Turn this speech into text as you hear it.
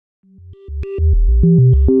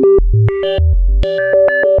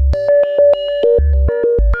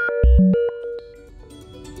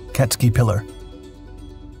Katskhi Pillar.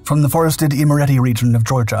 From the forested Imereti region of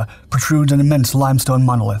Georgia protrudes an immense limestone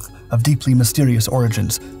monolith of deeply mysterious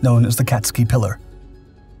origins known as the Katskhi Pillar.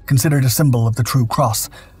 Considered a symbol of the true cross,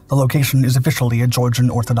 the location is officially a Georgian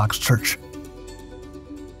Orthodox Church.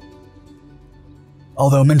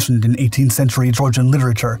 Although mentioned in 18th century Georgian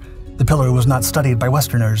literature, the pillar was not studied by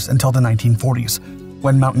Westerners until the 1940s,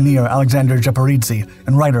 when mountaineer Alexander Japaridze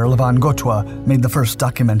and writer Levan Gotua made the first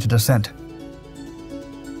documented ascent.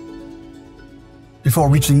 Before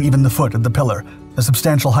reaching even the foot of the pillar, a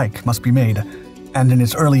substantial hike must be made, and in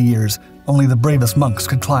its early years, only the bravest monks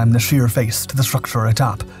could climb the sheer face to the structure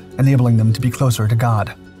atop, enabling them to be closer to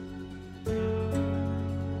God.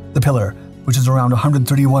 The pillar, which is around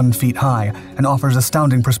 131 feet high and offers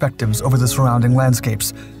astounding perspectives over the surrounding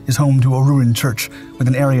landscapes, is home to a ruined church with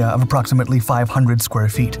an area of approximately 500 square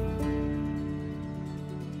feet.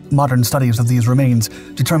 Modern studies of these remains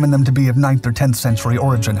determine them to be of 9th or 10th century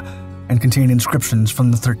origin and contain inscriptions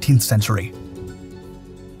from the 13th century.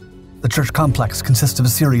 The church complex consists of a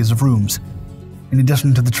series of rooms. In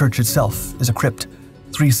addition to the church itself is a crypt,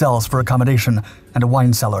 3 cells for accommodation, and a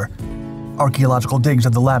wine cellar. Archaeological digs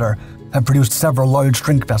of the latter have produced several large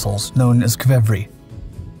drink vessels known as kvevri.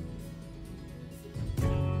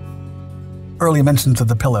 Early mentions of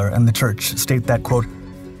the pillar and the church state that, quote,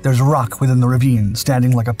 "There's a rock within the ravine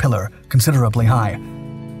standing like a pillar, considerably high.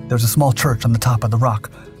 There's a small church on the top of the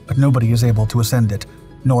rock, but nobody is able to ascend it,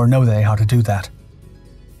 nor know they how to do that."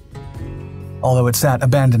 Although it sat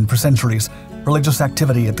abandoned for centuries, religious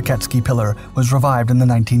activity at the Katskhi Pillar was revived in the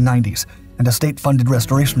 1990s, and a state-funded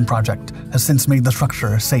restoration project has since made the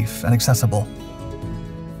structure safe and accessible.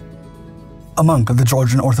 A monk of the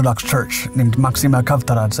Georgian Orthodox Church named Alexander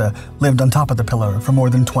Japaridze lived on top of the pillar for more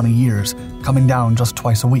than 20 years, coming down just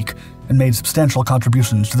twice a week, and made substantial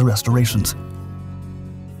contributions to the restorations.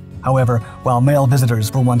 However, while male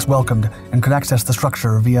visitors were once welcomed and could access the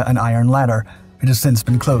structure via an iron ladder, it has since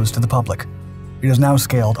been closed to the public. It is now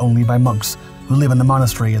scaled only by monks who live in the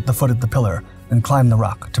monastery at the foot of the pillar and climb the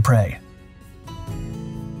rock to pray.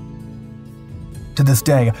 To this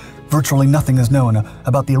day, virtually nothing is known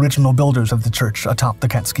about the original builders of the church atop the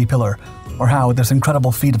Katskhi Pillar, or how this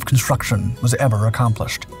incredible feat of construction was ever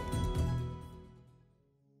accomplished.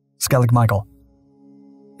 Skellig Michael.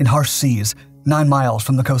 In harsh seas, 9 miles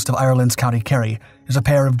from the coast of Ireland's County Kerry, is a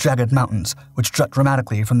pair of jagged mountains which jut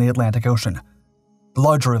dramatically from the Atlantic Ocean. The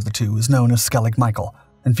larger of the two is known as Skellig Michael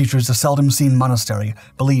and features a seldom-seen monastery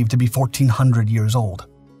believed to be 1,400 years old.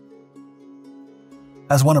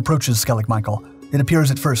 As one approaches Skellig Michael, it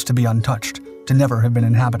appears at first to be untouched, to never have been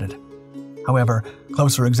inhabited. However,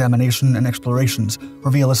 closer examination and explorations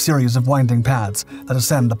reveal a series of winding paths that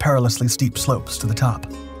ascend the perilously steep slopes to the top.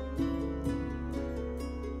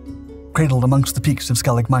 Cradled amongst the peaks of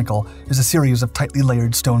Skellig Michael is a series of tightly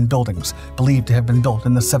layered stone buildings believed to have been built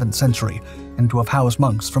in the 7th century and to have housed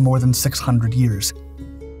monks for more than 600 years.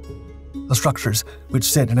 The structures, which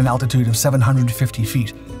sit at an altitude of 750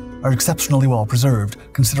 feet, are exceptionally well preserved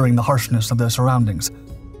considering the harshness of their surroundings,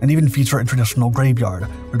 and even feature a traditional graveyard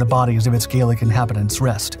where the bodies of its Gaelic inhabitants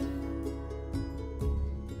rest.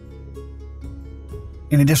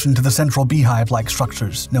 In addition to the central beehive-like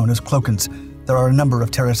structures known as cloakants, there are a number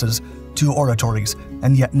of terraces, 2 oratories,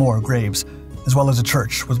 and yet more graves, as well as a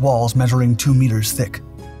church with walls measuring 2 meters thick.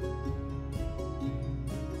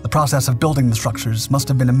 The process of building the structures must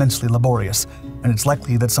have been immensely laborious, and it's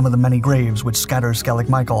likely that some of the many graves which scatter Skellig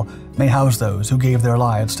Michael may house those who gave their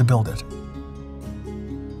lives to build it.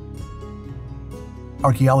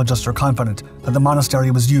 Archaeologists are confident that the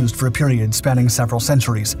monastery was used for a period spanning several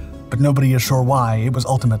centuries, but nobody is sure why it was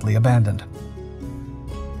ultimately abandoned.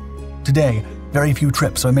 Today, very few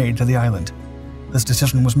trips are made to the island. This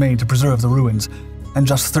decision was made to preserve the ruins, and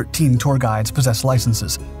just 13 tour guides possess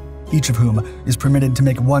licenses, each of whom is permitted to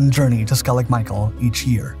make one journey to Skellig Michael each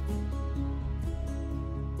year.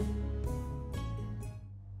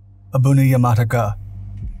 Abuna Yamata Ga.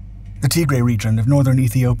 The Tigray region of northern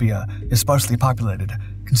Ethiopia is sparsely populated,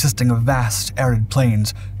 consisting of vast, arid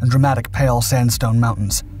plains and dramatic pale sandstone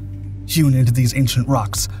mountains. Hewn into these ancient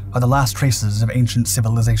rocks are the last traces of ancient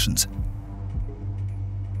civilizations.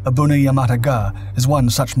 Abuna Yamata Ga is one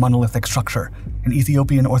such monolithic structure, an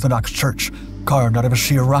Ethiopian Orthodox church carved out of a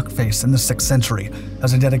sheer rock face in the 6th century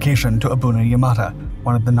as a dedication to Abuna Yamata,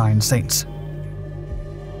 one of the 9 saints.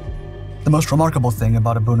 The most remarkable thing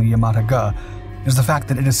about Abuna Yamata Ga is the fact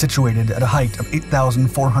that it is situated at a height of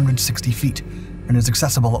 8,460 feet and is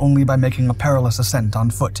accessible only by making a perilous ascent on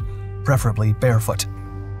foot, preferably barefoot.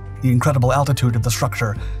 The incredible altitude of the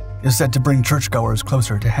structure is said to bring churchgoers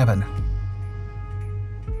closer to heaven.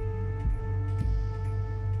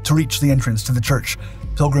 To reach the entrance to the church,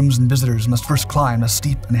 pilgrims and visitors must first climb a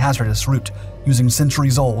steep and hazardous route using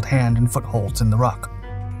centuries-old hand and footholds in the rock.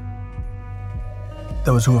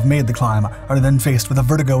 Those who have made the climb are then faced with a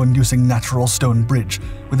vertigo-inducing natural stone bridge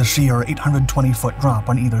with a sheer 820-foot drop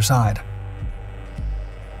on either side.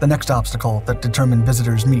 The next obstacle that determined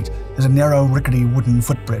visitors meet is a narrow, rickety wooden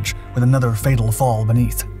footbridge with another fatal fall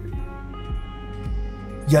beneath.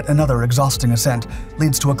 Yet another exhausting ascent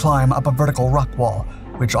leads to a climb up a vertical rock wall,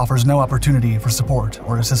 which offers no opportunity for support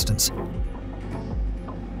or assistance.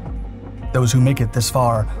 Those who make it this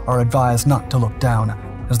far are advised not to look down,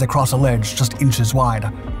 as they cross a ledge just inches wide,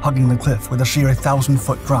 hugging the cliff with a sheer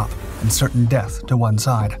 1,000-foot drop and certain death to one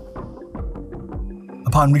side.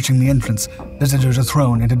 Upon reaching the entrance, visitors are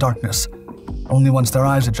thrown into darkness. Only once their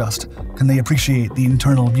eyes adjust can they appreciate the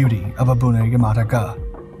internal beauty of Abuna Yamata Ga.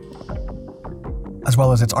 As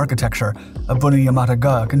well as its architecture, Abuna Yamata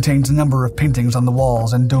Ga contains a number of paintings on the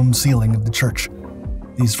walls and domed ceiling of the church.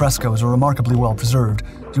 These frescoes are remarkably well preserved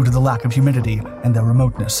due to the lack of humidity and their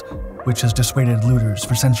remoteness, which has dissuaded looters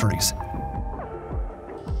for centuries.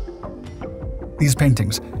 These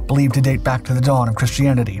paintings, believed to date back to the dawn of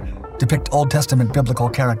Christianity, depict Old Testament biblical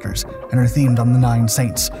characters and are themed on the 9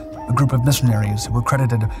 saints, a group of missionaries who were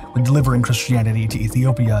credited with delivering Christianity to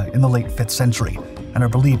Ethiopia in the late 5th century and are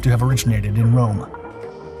believed to have originated in Rome.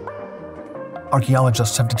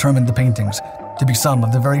 Archaeologists have determined the paintings to be some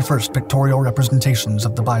of the very first pictorial representations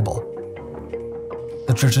of the Bible.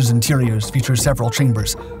 The church's interiors feature several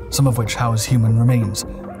chambers, some of which house human remains,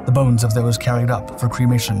 the bones of those carried up for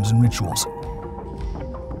cremations and rituals.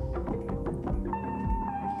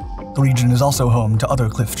 The region is also home to other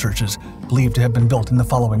cliff churches, believed to have been built in the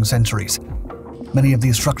following centuries. Many of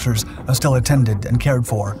these structures are still attended and cared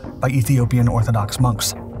for by Ethiopian Orthodox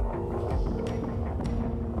monks.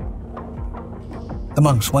 The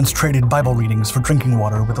monks once traded Bible readings for drinking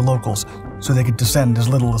water with the locals, so they could descend as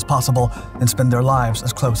little as possible and spend their lives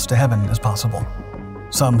as close to heaven as possible.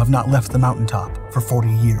 Some have not left the mountaintop for 40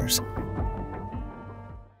 years.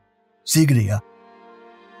 Sigiriya.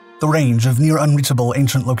 The range of near-unreachable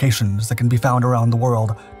ancient locations that can be found around the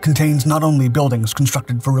world contains not only buildings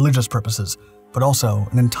constructed for religious purposes, but also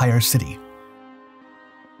an entire city.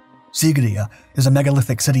 Sigiriya is a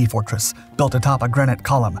megalithic city fortress built atop a granite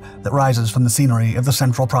column that rises from the scenery of the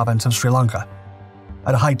central province of Sri Lanka.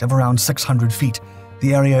 At a height of around 600 feet,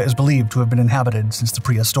 the area is believed to have been inhabited since the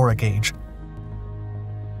prehistoric age.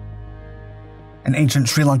 An ancient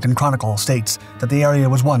Sri Lankan chronicle states that the area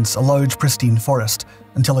was once a large, pristine forest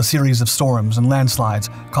until a series of storms and landslides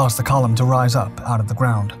caused the column to rise up out of the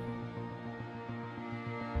ground.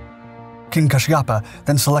 King Kashyapa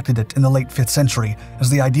then selected it in the late 5th century as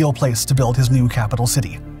the ideal place to build his new capital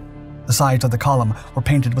city. The sides of the column were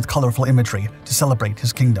painted with colorful imagery to celebrate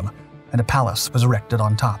his kingdom, and a palace was erected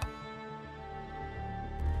on top.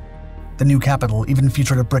 The new capital even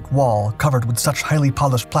featured a brick wall covered with such highly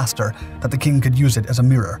polished plaster that the king could use it as a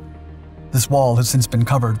mirror. This wall has since been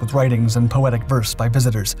covered with writings and poetic verse by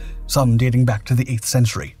visitors, some dating back to the 8th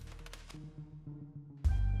century.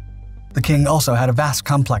 The king also had a vast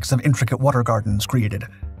complex of intricate water gardens created,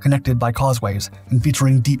 connected by causeways and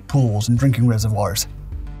featuring deep pools and drinking reservoirs.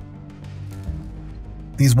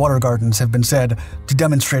 These water gardens have been said to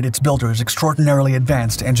demonstrate its builders' extraordinarily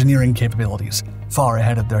advanced engineering capabilities, far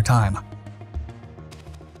ahead of their time.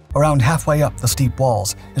 Around halfway up the steep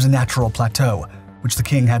walls is a natural plateau, which the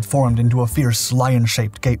king had formed into a fierce,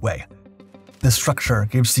 lion-shaped gateway. This structure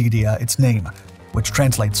gave Sigiriya its name, which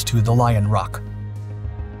translates to the Lion Rock.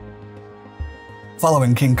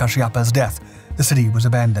 Following King Kashyapa's death, the city was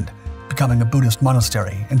abandoned, becoming a Buddhist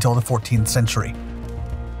monastery until the 14th century.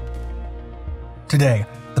 Today,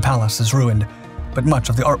 the palace is ruined, but much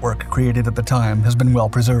of the artwork created at the time has been well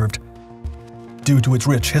preserved. Due to its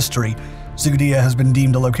rich history, Sigiriya has been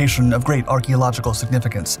deemed a location of great archaeological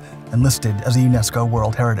significance and listed as a UNESCO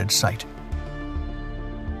World Heritage Site.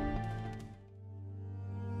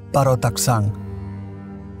 Baro Taksang.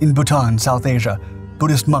 In Bhutan, South Asia,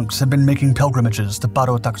 Buddhist monks have been making pilgrimages to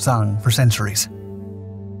Baro Taksang for centuries.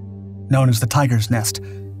 Known as the Tiger's Nest,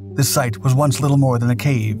 this site was once little more than a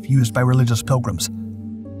cave used by religious pilgrims.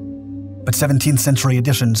 But 17th century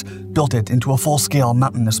additions built it into a full-scale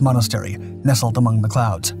mountainous monastery nestled among the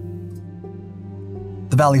clouds.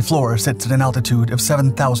 The valley floor sits at an altitude of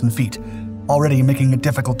 7,000 feet, already making it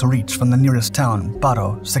difficult to reach from the nearest town,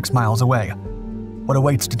 Baro, 6 miles away. What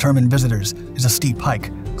awaits determined visitors is a steep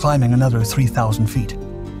hike, climbing another 3,000 feet.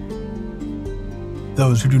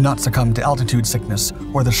 Those who do not succumb to altitude sickness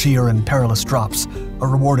or the sheer and perilous drops are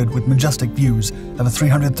rewarded with majestic views of a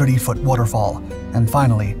 330-foot waterfall, and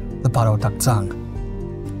finally, the Paro Taktsang.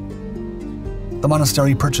 The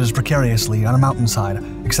monastery perches precariously on a mountainside,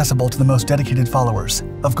 accessible to the most dedicated followers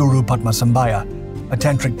of Guru Padmasambhaya, a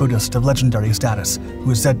tantric Buddhist of legendary status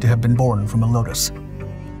who is said to have been born from a lotus.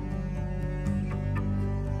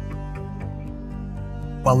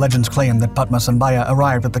 While legends claim that Padmasambhaya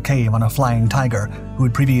arrived at the cave on a flying tiger who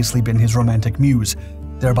had previously been his romantic muse,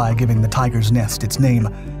 thereby giving the tiger's nest its name,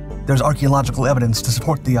 there's archaeological evidence to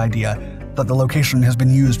support the idea that the location has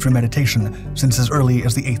been used for meditation since as early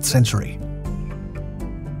as the 8th century.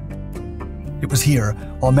 It was here,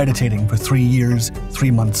 while meditating for 3 years,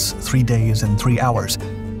 3 months, 3 days, and 3 hours,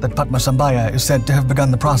 that Padmasambhaya is said to have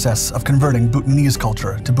begun the process of converting Bhutanese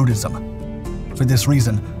culture to Buddhism. For this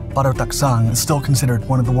reason, Paro Taktsang is still considered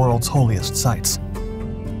one of the world's holiest sites.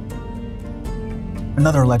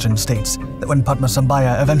 Another legend states that when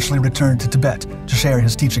Padmasambhaya eventually returned to Tibet to share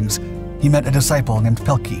his teachings, he met a disciple named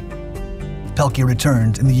Pelki. Pelki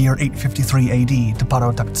returned in the year 853 AD to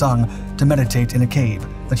Paro Taktsang to meditate in a cave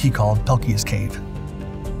that he called Pelki's Cave.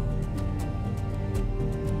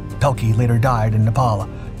 Pelki later died in Nepal,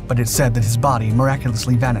 but it's said that his body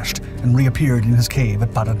miraculously vanished and reappeared in his cave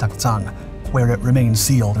at Paro Taktsang, where it remains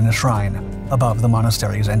sealed in a shrine above the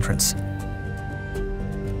monastery's entrance.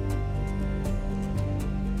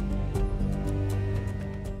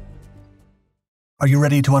 Are you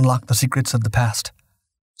ready to unlock the secrets of the past?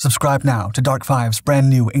 Subscribe now to Dark Five's brand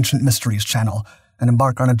new Ancient Mysteries channel and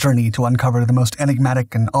embark on a journey to uncover the most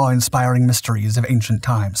enigmatic and awe-inspiring mysteries of ancient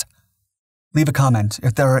times. Leave a comment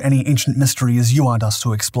if there are any ancient mysteries you want us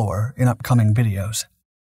to explore in upcoming videos.